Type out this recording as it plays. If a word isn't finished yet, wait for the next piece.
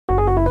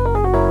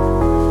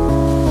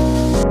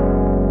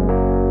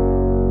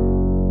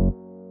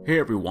Hey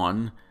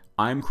everyone,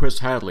 I'm Chris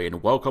Hadley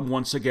and welcome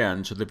once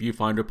again to the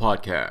Viewfinder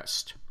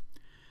podcast.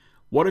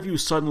 What if you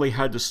suddenly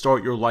had to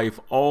start your life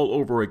all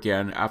over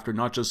again after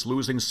not just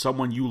losing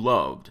someone you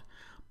loved,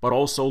 but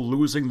also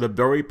losing the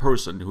very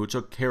person who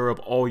took care of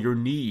all your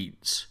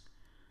needs?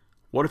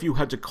 What if you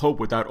had to cope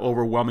with that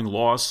overwhelming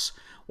loss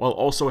while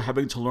also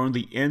having to learn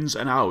the ins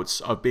and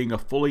outs of being a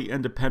fully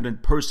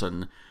independent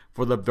person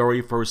for the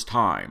very first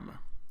time?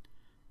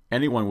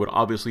 Anyone would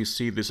obviously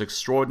see this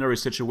extraordinary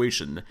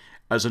situation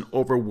as an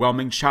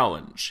overwhelming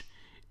challenge,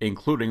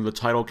 including the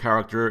title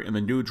character in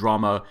the new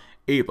drama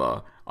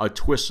AVA, A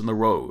Twist in the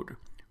Road,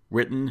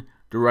 written,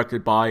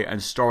 directed by,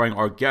 and starring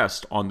our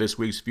guest on this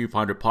week's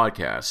Viewfinder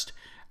podcast,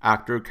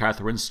 actor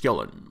Catherane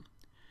Skillen.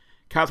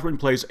 Catherane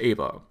plays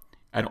Ava,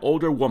 an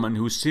older woman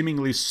who's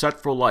seemingly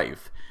set for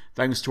life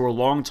thanks to her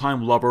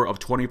longtime lover of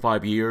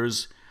 25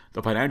 years,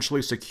 the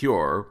financially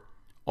secure,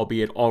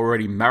 albeit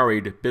already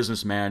married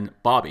businessman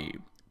Bobby,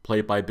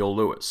 played by Bill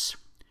Lewis.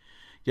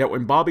 Yet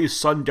when Bobby's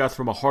sudden death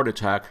from a heart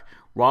attack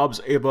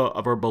robs Ava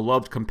of her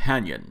beloved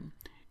companion,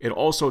 it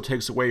also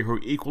takes away her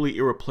equally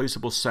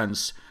irreplaceable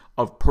sense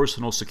of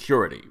personal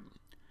security.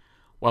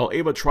 While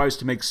Ava tries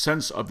to make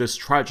sense of this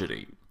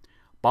tragedy,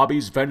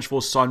 Bobby's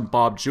vengeful son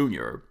Bob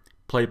Jr.,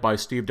 played by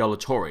Steve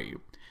Delatorre,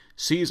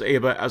 sees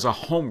Ava as a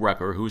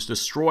homewrecker who's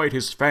destroyed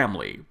his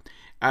family,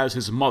 as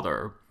his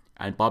mother,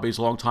 and Bobby's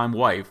longtime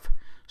wife,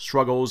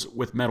 struggles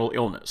with mental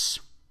illness.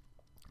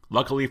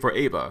 Luckily for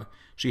Ava,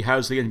 she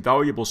has the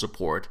invaluable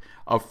support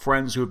of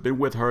friends who have been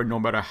with her no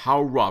matter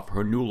how rough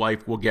her new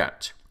life will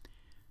get.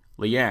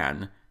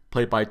 Leanne,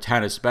 played by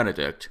Tanis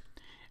Benedict,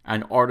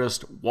 and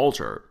artist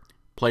Walter,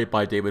 played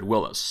by David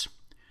Willis.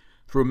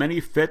 Through many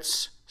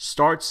fits,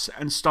 starts,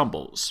 and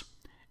stumbles,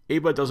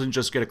 Ava doesn't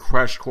just get a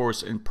crash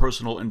course in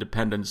personal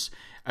independence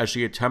as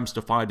she attempts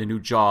to find a new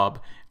job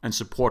and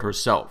support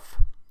herself.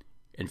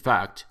 In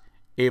fact,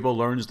 Ava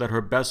learns that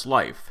her best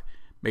life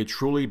may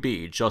truly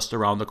be just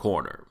around the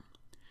corner.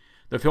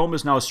 The film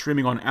is now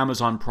streaming on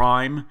Amazon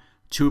Prime,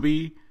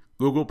 Tubi,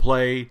 Google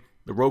Play,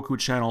 the Roku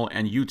channel,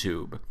 and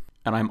YouTube,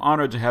 and I'm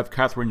honored to have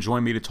Catherane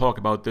join me to talk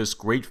about this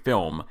great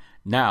film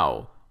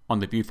now on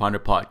the Viewfinder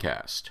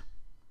podcast.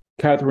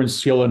 Catherane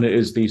Skillen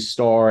is the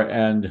star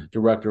and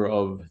director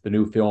of the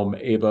new film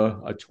Ava,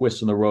 A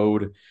Twist in the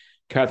Road.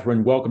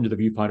 Catherane, welcome to the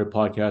Viewfinder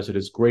podcast. It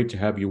is great to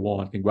have you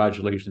on.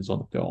 Congratulations on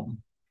the film.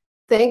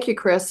 Thank you,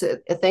 Chris.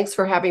 Thanks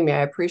for having me.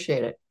 I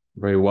appreciate it.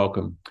 Very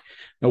welcome.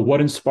 Now,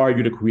 what inspired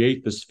you to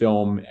create this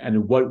film, and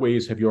in what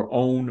ways have your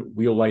own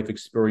real-life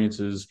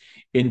experiences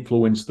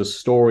influenced the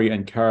story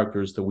and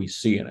characters that we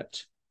see in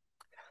it?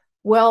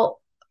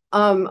 Well,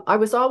 I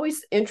was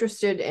always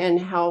interested in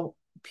how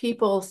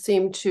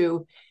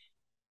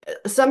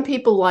some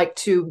people like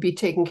to be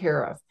taken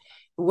care of,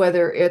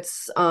 whether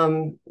it's,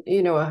 a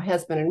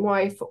husband and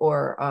wife,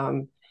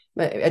 or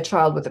a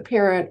child with a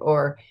parent,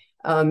 or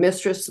a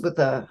mistress with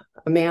a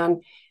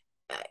man.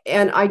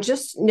 And I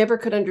just never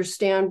could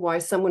understand why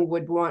someone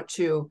would want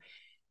to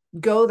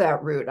go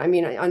that route. I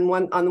mean, on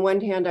the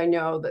one hand, I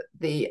know that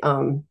the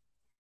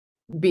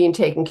being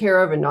taken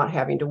care of and not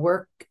having to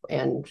work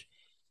and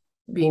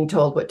being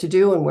told what to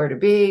do and where to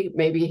be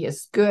maybe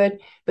is good.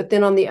 But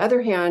then on the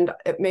other hand,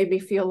 it made me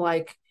feel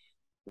like,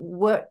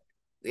 what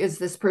is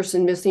this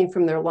person missing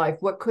from their life?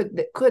 What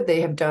could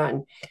they have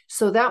done?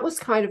 So that was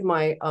kind of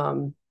my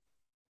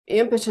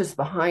impetus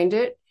behind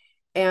it.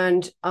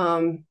 And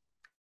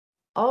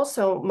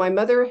also, my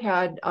mother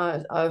had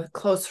a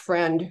close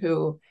friend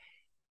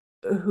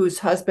whose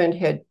husband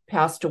had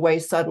passed away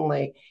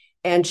suddenly,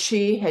 and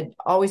she had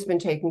always been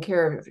taken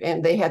care of,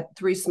 and they had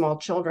 3 small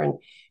children.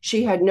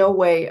 She had no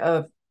way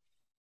of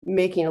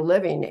making a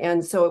living,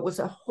 and so it was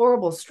a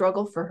horrible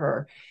struggle for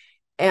her.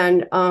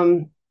 And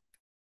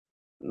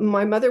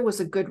my mother was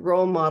a good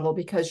role model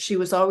because she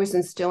was always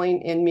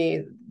instilling in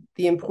me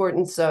the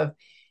importance of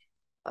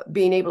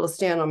being able to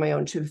stand on my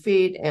own 2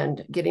 feet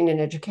and getting an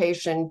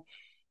education.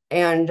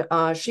 And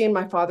she and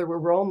my father were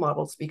role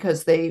models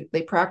because they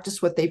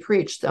practiced what they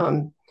preached.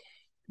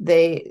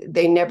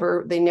 They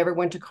never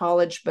went to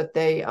college, but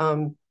they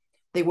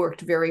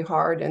worked very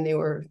hard, and they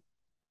were,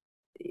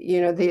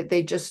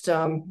 they just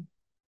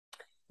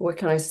what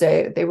can I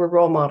say? They were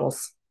role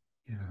models.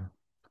 Yeah.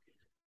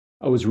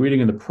 I was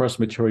reading in the press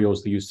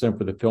materials that you sent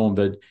for the film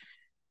that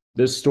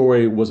this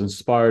story was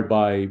inspired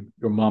by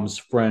your mom's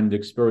friend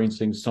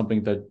experiencing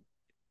something that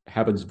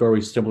happens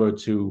very similar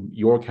to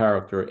your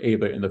character,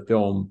 Ava, in the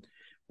film,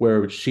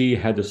 where she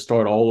had to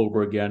start all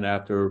over again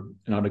after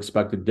an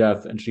unexpected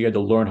death, and she had to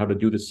learn how to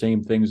do the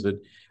same things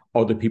that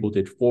other people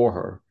did for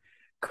her.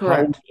 Correct.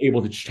 How were you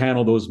able to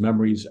channel those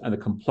memories and the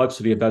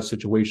complexity of that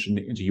situation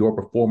into your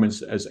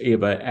performance as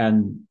Ava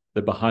and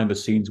the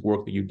behind-the-scenes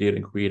work that you did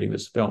in creating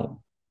this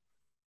film?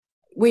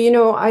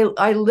 Well,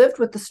 I lived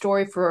with the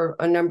story for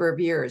a number of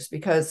years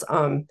because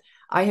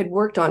I had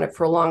worked on it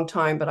for a long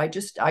time, but I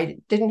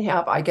didn't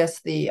have, I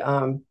guess, the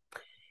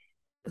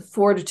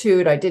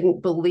fortitude. I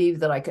didn't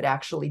believe that I could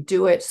actually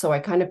do it, so I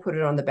kind of put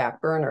it on the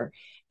back burner.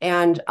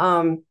 And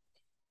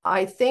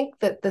I think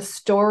that the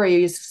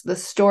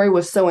story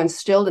was so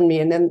instilled in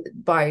me, and then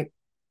by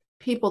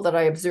people that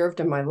I observed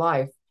in my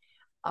life.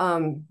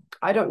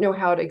 I don't know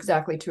how to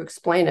exactly to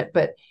explain it,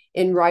 but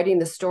in writing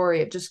the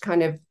story, it just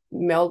kind of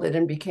melded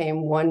and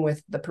became one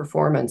with the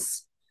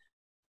performance.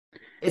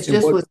 And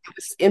what, It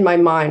was in my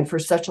mind for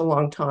such a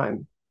long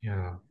time.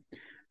 yeah.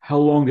 How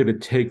long did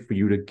it take for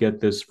you to get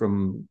this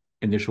from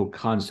initial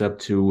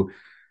concept to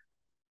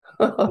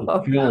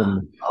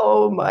film?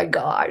 Oh my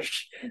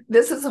gosh,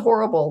 this is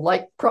horrible.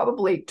 Like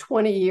probably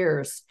 20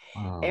 years.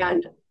 Oh,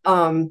 And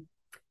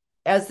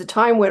as the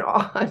time went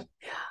on,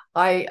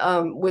 I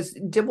was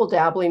dibble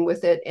dabbling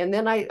with it. And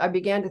then I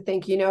began to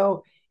think,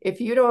 if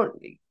you don't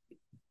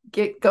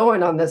get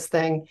going on this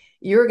thing,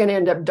 you're going to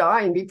end up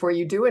dying before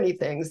you do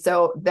anything.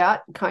 So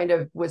that kind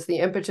of was the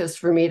impetus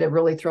for me to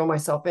really throw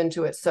myself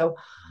into it. So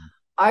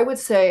I would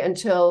say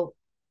until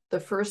the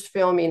first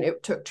filming,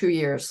 it took 2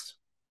 years.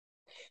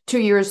 2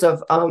 years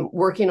of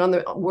working on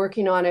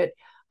it.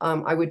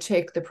 I would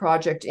take the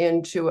project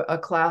into a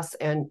class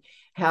and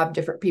have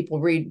different people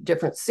read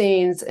different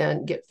scenes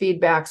and get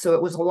feedback. So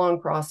it was a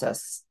long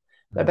process,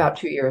 about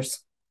 2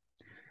 years.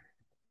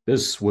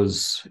 this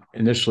was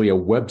initially a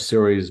web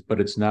series,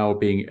 but it's now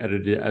being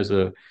edited as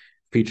a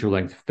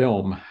feature-length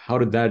film. How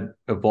did that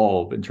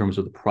evolve in terms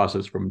of the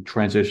process from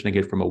transitioning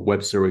it from a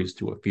web series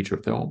to a feature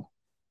film?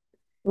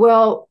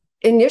 Well,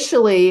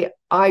 initially,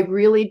 I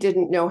really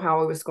didn't know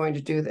how I was going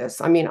to do this.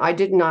 I mean, I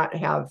did not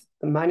have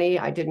the money,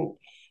 I didn't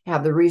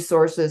have the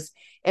resources.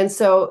 And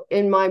so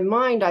in my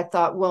mind, I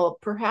thought, well,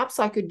 perhaps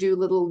I could do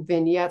little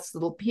vignettes,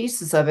 little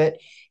pieces of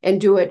it, and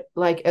do it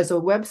like as a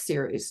web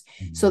series.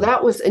 So Mhm.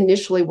 that was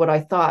initially what I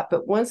thought.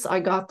 But once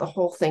I got the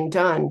whole thing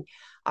done,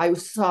 I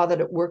saw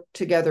that it worked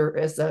together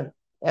as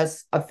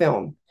a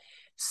film.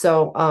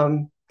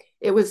 So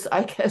it was,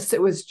 I guess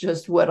it was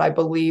just what I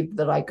believed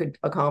that I could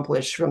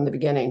accomplish from the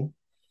beginning,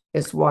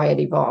 is why it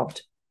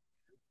evolved.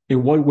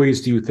 In what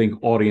ways do you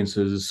think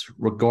audiences,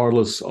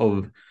 regardless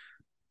of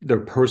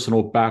their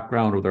personal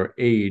background or their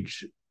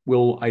age,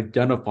 will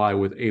identify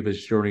with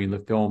Ava's journey in the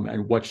film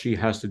and what she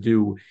has to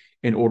do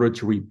in order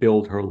to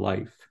rebuild her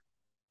life?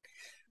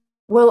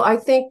 Well, I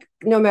think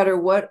no matter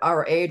what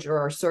our age or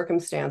our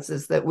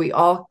circumstances, that we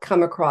all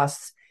come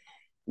across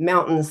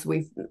mountains.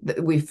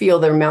 We feel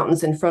there are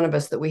mountains in front of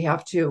us that we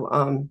have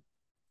to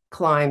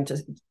climb,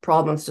 to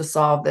problems to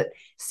solve that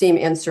seem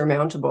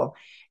insurmountable.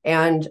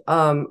 And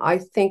I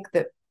think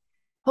that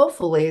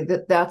hopefully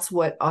that's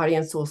what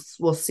audience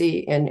will see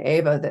in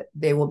Ava, that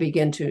they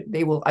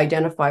will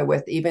identify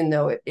with, even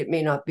though it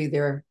may not be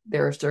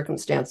their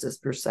circumstances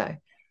per se.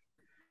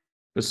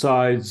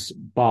 Besides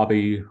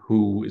Bobby,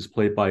 who is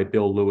played by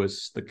Bill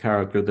Lewis, the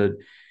character that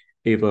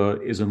Ava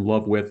is in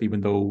love with,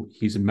 even though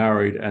he's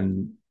married,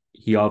 and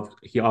he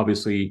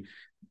obviously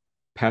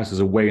passes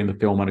away in the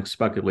film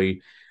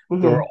unexpectedly.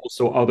 There are Mm-hmm.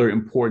 also other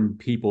important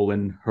people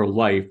in her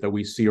life that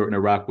we see her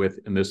interact with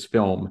in this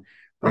film,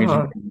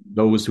 ranging Uh-huh. from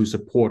those who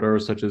support her,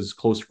 such as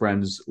close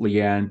friends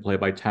Leanne,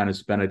 played by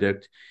Tanis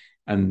Benedict,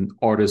 and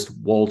artist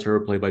Walter,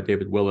 played by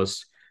David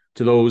Willis,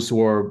 to those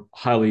who are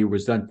highly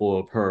resentful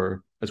of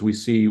her, as we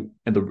see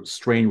in the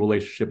strained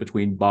relationship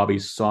between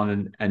Bobby's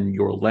son and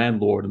your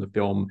landlord in the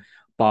film,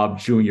 Bob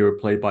Jr.,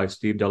 played by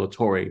Steve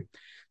Delatorre.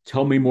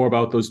 Tell me more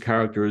about those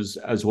characters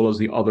as well as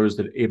the others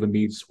that Ava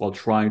meets while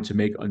trying to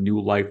make a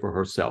new life for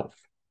herself.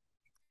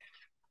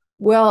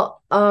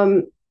 Well,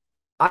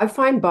 I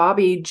find Bob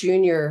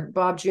Jr.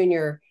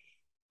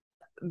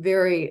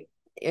 very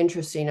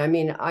interesting. I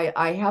mean,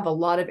 I have a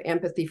lot of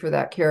empathy for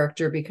that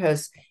character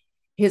because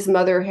his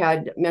mother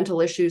had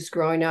mental issues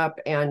growing up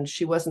and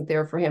she wasn't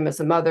there for him as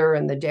a mother.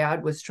 And the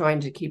dad was trying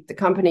to keep the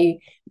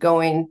company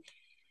going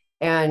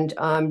and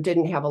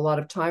didn't have a lot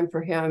of time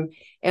for him.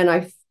 And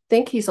I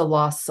think he's a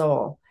lost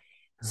soul.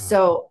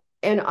 So,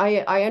 and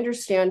I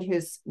understand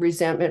his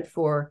resentment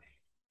for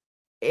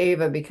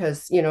Ava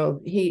because,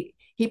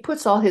 he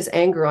puts all his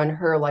anger on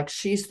her, like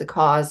she's the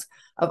cause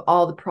of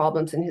all the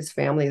problems in his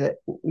family that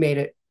made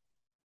it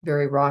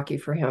very rocky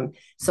for him.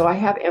 So I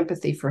have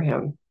empathy for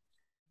him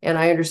and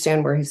I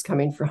understand where he's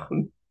coming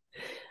from.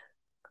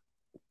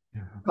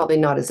 Yeah, Probably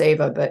not as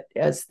Ava, but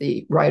as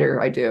the writer,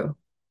 I do.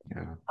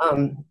 yeah.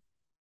 Um,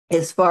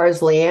 as far as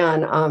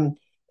Leanne,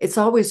 it's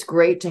always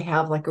great to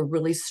have like a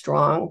really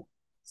strong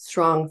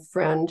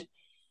friend,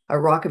 a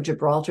rock of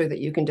Gibraltar that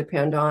you can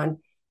depend on.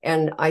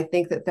 And I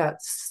think that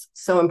that's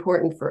so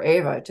important for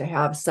Ava, to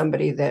have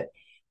somebody that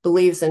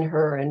believes in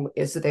her and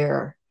is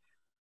there.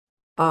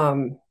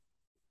 Um,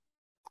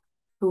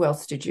 who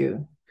else did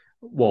you?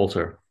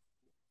 Walter.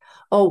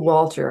 Oh,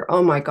 Walter.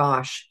 Oh my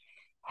gosh.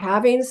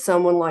 Having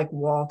someone like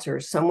Walter,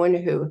 someone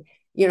who,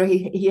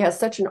 he has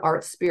such an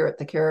art spirit,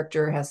 the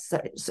character has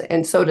such,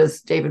 and so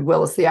does David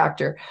Willis, the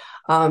actor.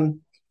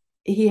 Um,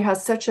 he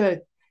has such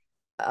a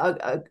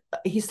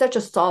he's such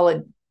a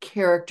solid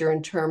character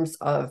in terms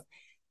of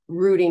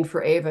rooting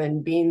for Ava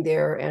and being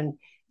there and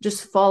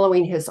just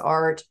following his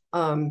art.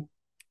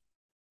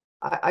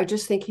 I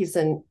just think he's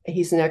an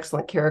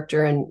excellent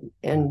character,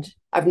 and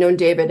I've known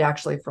David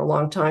actually for a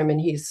long time, and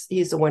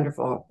he's a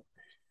wonderful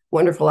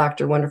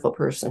actor, wonderful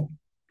person.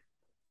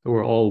 They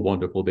were all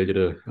wonderful. They did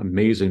an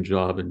amazing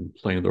job in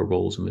playing their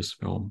roles in this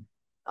film.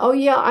 Oh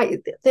yeah, I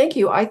thank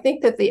you. I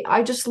think that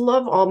I just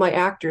love all my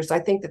actors. I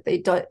think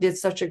that did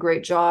such a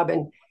great job,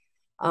 and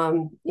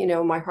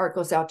my heart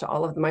goes out to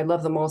all of them. I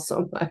love them all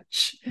so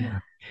much.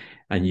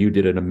 And you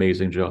did an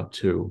amazing job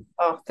too.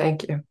 Oh,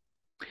 thank you.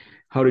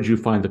 How did you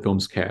find the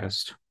film's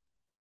cast?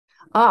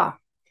 Ah,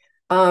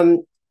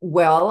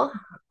 well,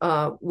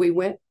 we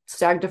went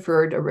stag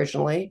deferred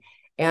originally,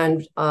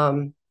 and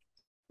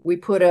we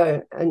put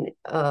an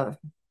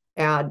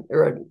ad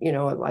or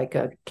like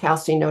a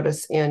casting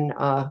notice in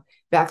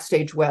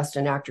Backstage West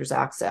and Actors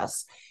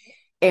Access,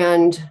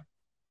 and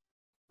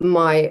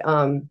my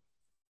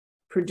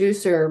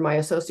producer, my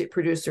associate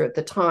producer at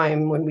the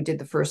time when we did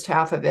the first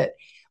half of it,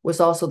 was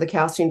also the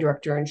casting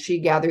director, and she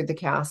gathered the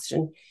cast,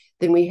 and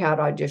then we had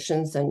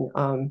auditions,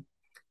 and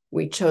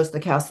we chose the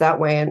cast that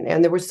way,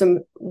 and there were some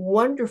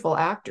wonderful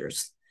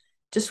actors,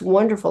 just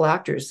wonderful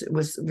actors. It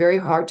was very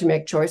hard to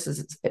make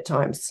choices at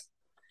times.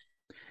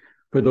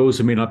 For those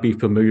who may not be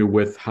familiar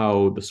with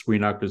how the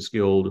Screen Actors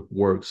Guild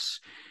works,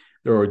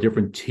 there are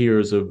different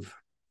tiers of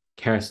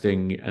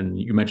casting, and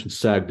you mentioned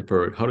SAG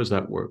deferred. How does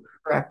that work?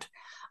 Correct.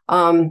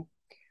 Um,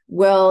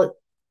 well,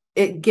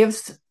 it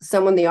gives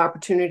someone the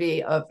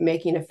opportunity of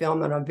making a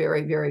film on a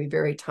very, very,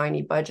 very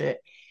tiny budget.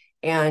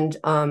 And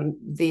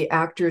the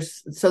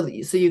actors, so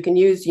you can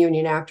use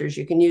union actors,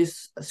 you can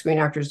use Screen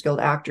Actors Guild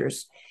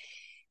actors,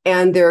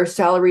 and their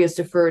salary is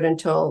deferred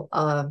until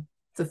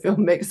the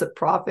film makes a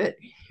profit,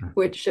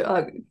 which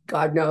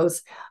God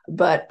knows.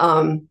 But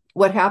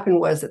what happened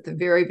was at the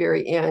very,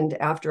 very end,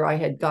 after I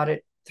had got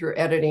it through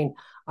editing,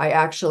 I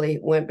actually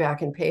went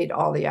back and paid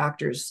all the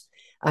actors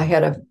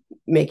ahead of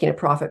making a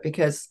profit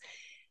because,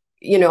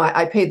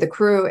 I paid the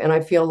crew, and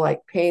I feel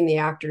like paying the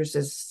actors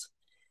is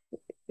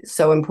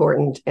so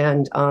important.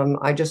 And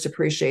I just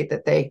appreciate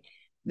that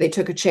they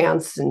took a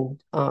chance and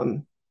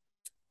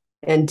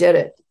did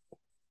it.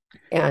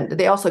 And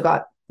they also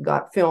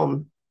got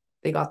film.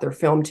 They got their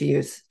film to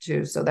use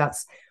too. So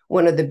that's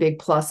one of the big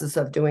pluses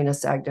of doing a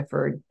SAG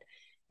deferred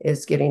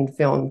is getting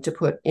film to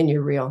put in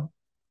your reel.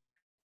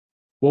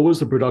 What was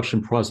the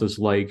production process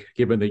like,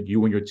 given that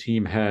you and your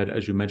team had,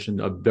 as you mentioned,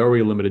 a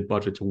very limited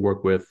budget to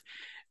work with,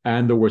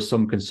 and there were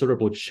some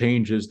considerable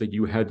changes that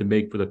you had to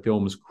make for the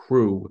film's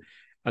crew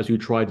as you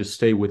tried to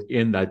stay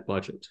within that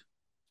budget?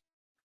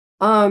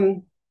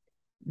 Um,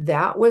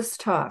 that was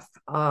tough.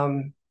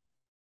 Well,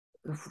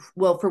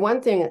 for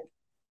one thing,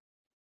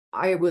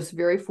 I was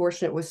very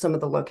fortunate with some of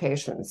the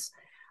locations.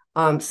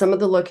 Some of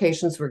the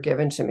locations were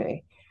given to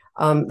me.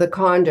 The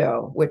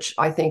condo, which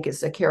I think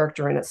is a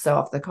character in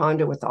itself, the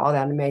condo with all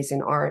that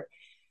amazing art,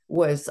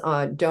 was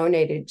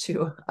donated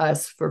to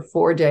us for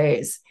 4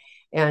 days.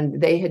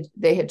 And they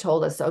had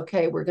told us,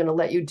 okay, we're going to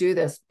let you do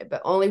this,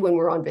 but only when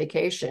we're on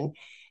vacation.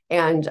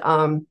 And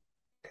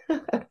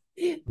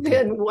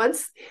then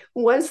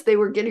once they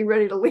were getting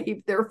ready to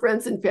leave, their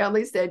friends and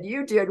family said,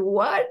 "You did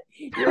what?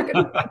 You're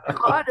going to be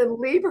caught and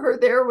leave her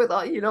there with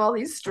all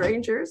these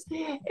strangers."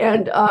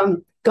 And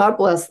God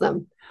bless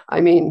them. I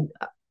mean,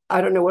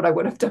 I don't know what I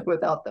would have done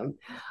without them.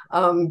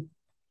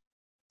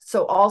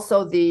 So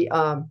also the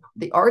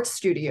art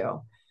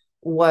studio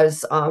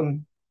was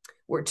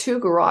were two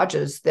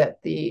garages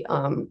that the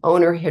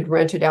owner had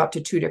rented out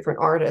to two different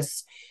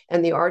artists,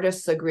 and the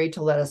artists agreed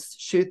to let us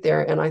shoot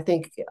there. And I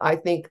think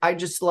I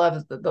just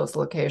love those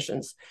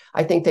locations.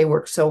 I think they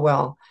work so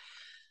well.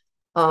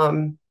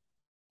 Um,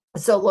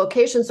 so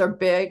locations are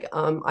big.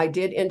 I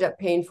did end up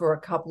paying for a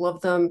couple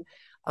of them.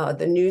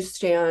 The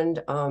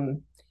newsstand,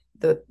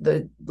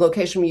 the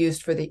location we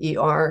used for the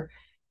ER,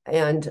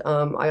 and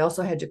I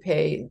also had to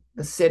pay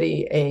the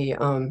city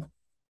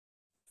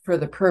for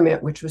the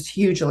permit, which was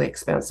hugely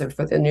expensive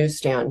for the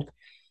newsstand.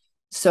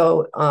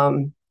 So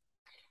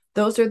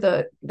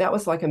that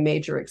was like a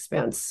major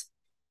expense.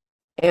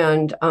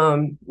 And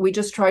we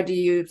just tried to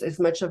use as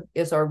much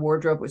as our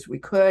wardrobe as we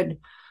could.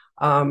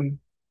 Um,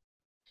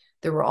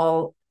 there were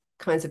all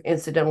kinds of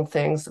incidental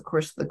things. Of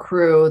course, the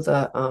crew,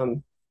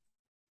 um,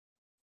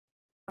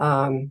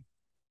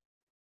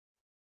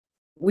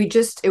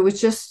 it was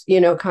just,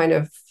 kind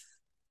of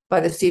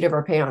by the seat of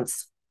our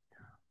pants.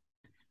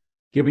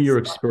 Given your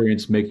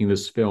experience making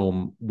this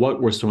film,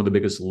 what were some of the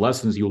biggest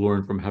lessons you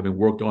learned from having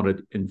worked on it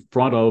in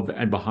front of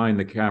and behind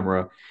the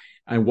camera?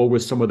 And what were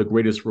some of the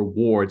greatest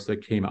rewards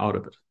that came out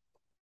of it?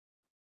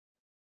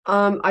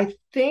 I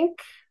think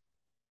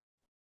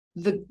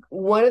the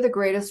one of the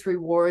greatest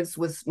rewards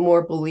was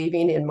more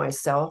believing in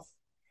myself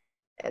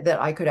that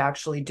I could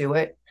actually do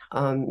it.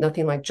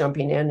 Nothing like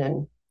jumping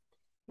in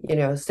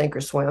and sink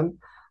or swim.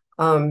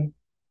 Um,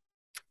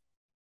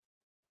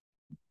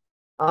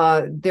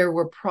 there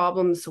were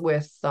problems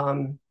with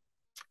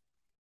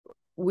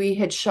we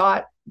had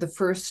shot the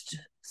first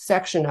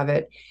section of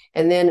it,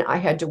 and then I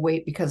had to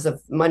wait because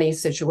of money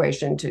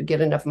situation to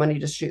get enough money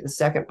to shoot the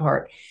second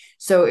part.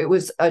 So it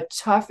was a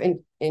tough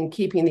in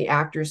keeping the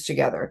actors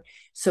together.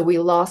 So we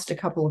lost a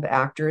couple of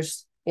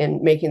actors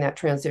in making that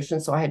transition.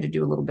 So I had to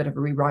do a little bit of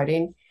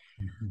rewriting.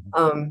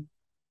 Um,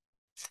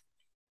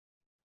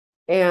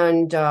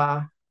 and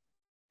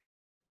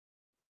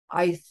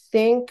I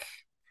think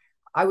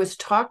I was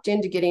talked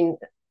into getting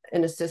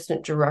an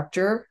assistant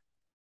director,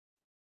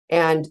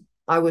 and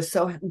I was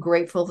so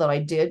grateful that I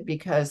did,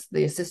 because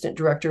the assistant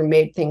director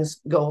made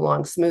things go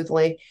along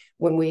smoothly.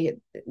 When we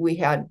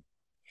had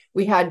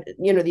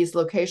these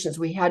locations,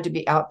 we had to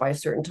be out by a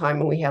certain time,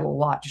 and we had a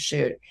lot to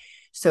shoot.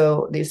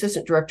 So the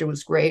assistant director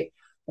was great.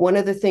 One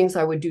of the things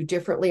I would do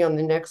differently on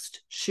the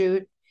next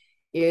shoot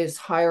is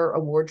hire a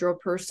wardrobe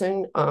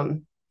person,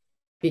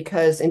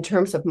 because in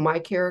terms of my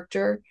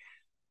character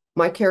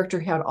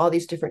had all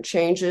these different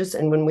changes,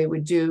 and when we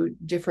would do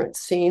different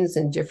scenes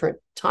in different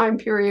time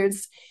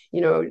periods,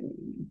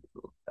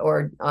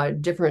 or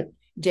different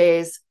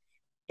days,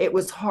 it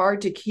was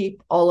hard to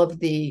keep all of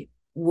the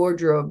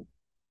wardrobe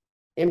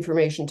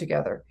information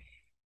together.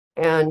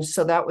 And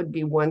so that would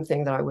be one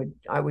thing that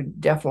I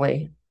would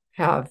definitely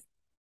have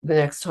the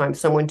next time,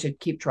 someone to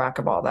keep track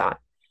of all that.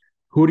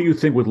 Who do you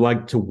think would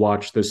like to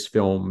watch this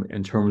film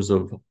in terms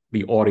of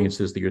the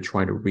audiences that you're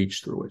trying to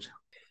reach through it?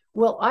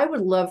 Well, I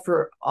would love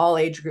for all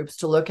age groups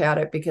to look at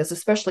it, because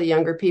especially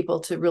younger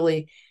people, to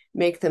really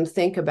make them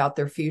think about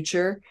their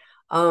future.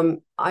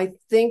 I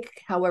think,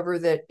 however,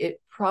 that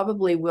it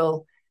probably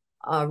will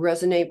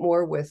resonate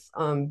more with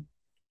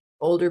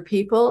older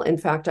people. In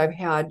fact, I've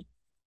had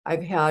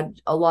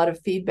a lot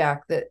of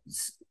feedback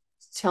that's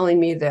telling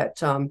me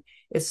that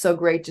it's so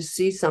great to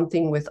see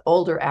something with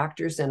older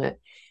actors in it.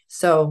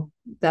 So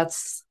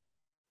that's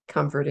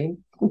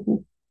comforting.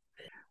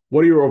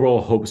 What are your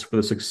overall hopes for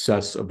the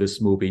success of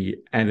this movie,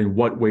 and in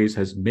what ways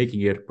has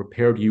making it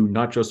prepared you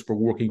not just for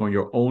working on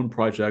your own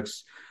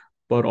projects,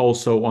 but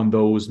also on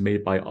those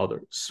made by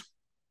others?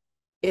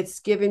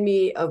 It's given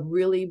me a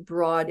really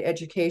broad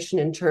education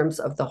in terms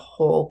of the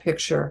whole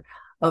picture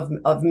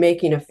of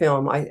making a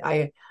film.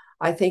 I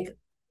think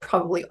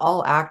probably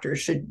all actors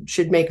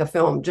should make a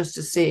film just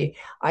to see.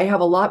 I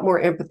have a lot more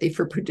empathy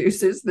for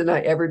producers than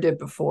I ever did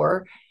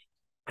before,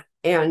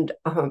 and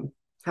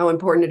how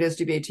important it is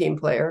to be a team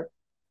player.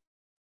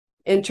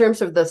 In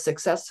terms of the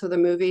success of the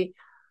movie,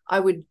 I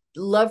would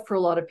love for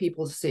a lot of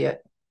people to see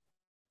it.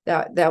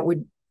 That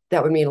would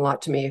mean a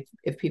lot to me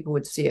if people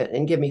would see it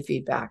and give me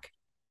feedback.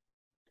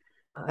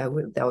 That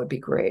would be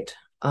great.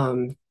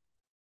 And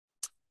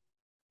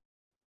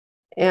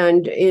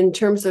in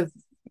terms of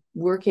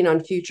working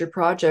on future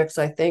projects,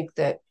 I think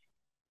that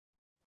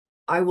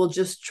I will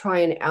just try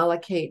and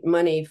allocate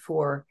money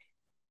for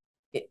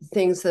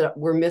things that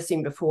were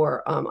missing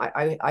before.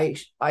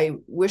 I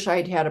wish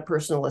I'd had a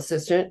personal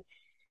assistant.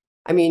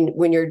 I mean,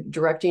 when you're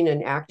directing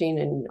and acting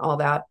and all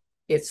that,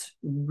 it's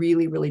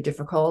really, really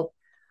difficult.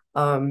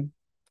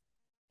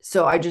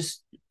 So I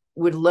just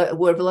would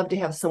love to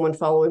have someone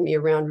following me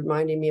around,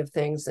 reminding me of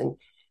things and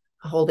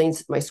holding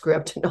my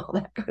script and all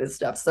that kind of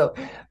stuff. So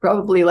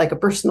probably like a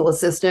personal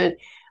assistant,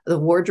 the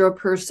wardrobe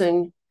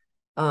person,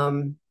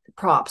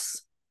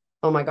 props.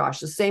 Oh my gosh,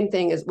 the same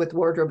thing as with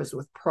wardrobe as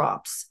with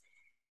props.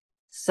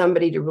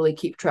 Somebody to really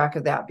keep track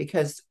of that,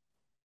 because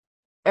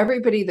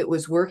everybody that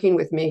was working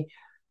with me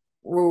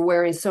were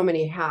wearing so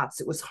many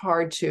hats. It was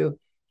hard to,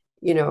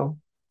 you know,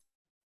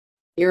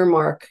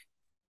 earmark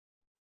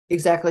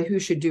exactly who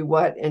should do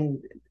what.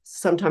 And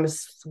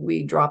sometimes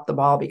we drop the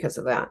ball because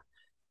of that.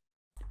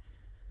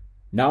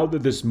 Now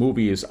that this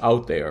movie is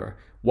out there,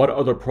 what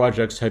other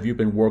projects have you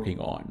been working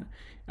on?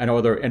 And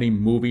are there any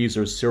movies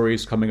or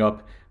series coming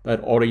up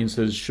that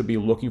audiences should be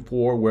looking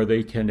for, where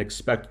they can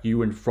expect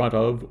you in front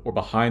of or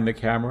behind the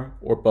camera,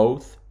 or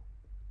both?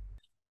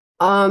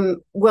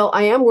 Well,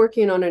 I am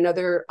working on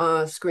another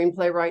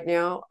screenplay right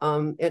now.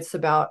 It's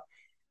about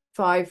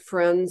five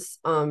friends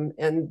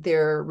and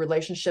their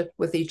relationship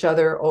with each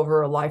other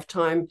over a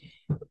lifetime,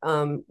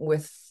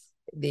 with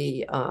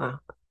the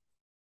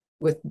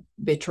with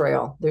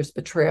betrayal. There's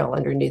betrayal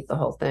underneath the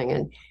whole thing,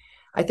 and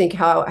I think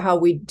how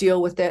we deal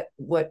with it,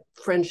 what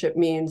friendship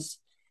means.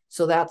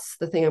 So that's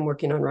the thing I'm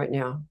working on right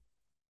now.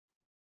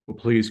 Well,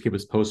 please keep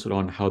us posted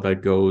on how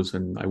that goes,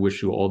 and I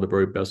wish you all the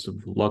very best of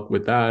luck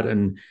with that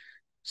and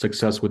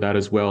success with that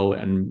as well.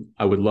 And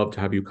I would love to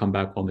have you come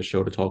back on the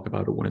show to talk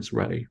about it when it's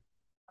ready.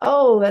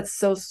 Oh, that's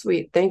so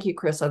sweet. Thank you,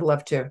 Chris. I'd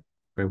love to.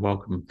 Very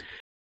welcome.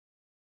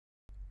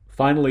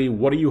 Finally,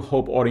 what do you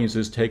hope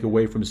audiences take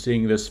away from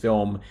seeing this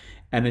film,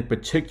 and in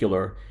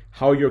particular,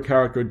 how your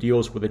character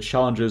deals with the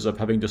challenges of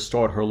having to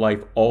start her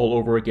life all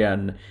over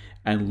again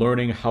and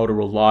learning how to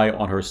rely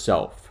on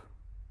herself?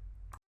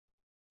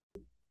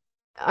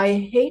 I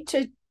hate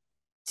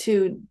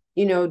to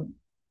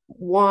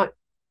want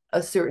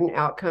a certain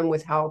outcome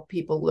with how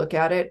people look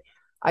at it.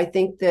 I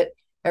think that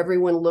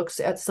everyone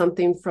looks at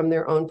something from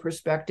their own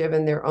perspective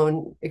and their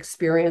own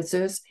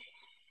experiences.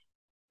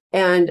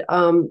 And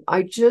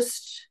I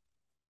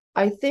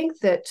think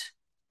that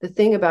the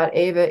thing about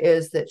Ava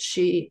is that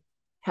she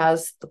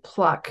has the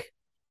pluck,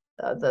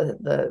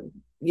 to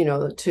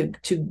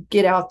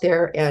get out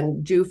there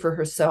and do for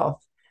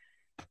herself.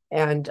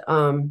 And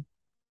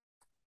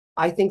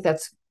I think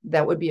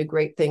that would be a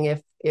great thing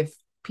if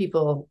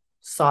people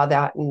saw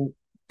that and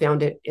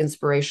found it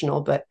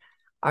inspirational. But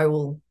I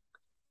will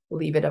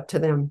leave it up to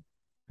them.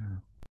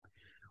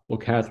 Well,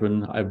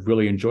 Catherine, I've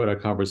really enjoyed our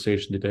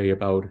conversation today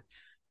about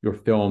your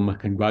film.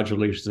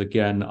 Congratulations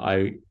again.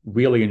 I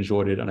really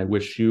enjoyed it, and I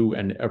wish you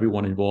and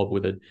everyone involved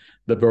with it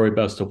the very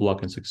best of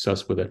luck and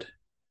success with it.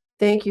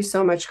 Thank you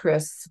so much,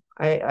 Chris.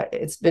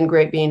 It's been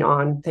great being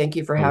on. Thank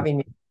you for Oh, having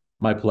me.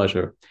 my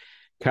pleasure.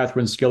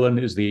 Catherane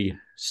Skillen is the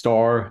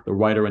star, the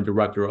writer, and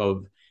director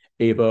of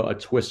AVA, A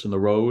Twist in the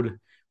Road,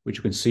 which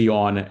you can see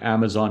on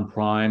Amazon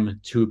Prime,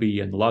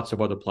 Tubi, and lots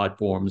of other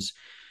platforms.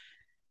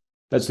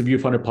 That's the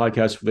Viewfinder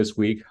podcast for this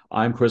week.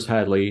 I'm Chris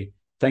Hadley.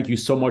 Thank you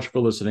so much for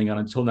listening. And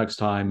until next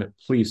time,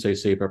 please stay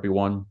safe,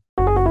 everyone.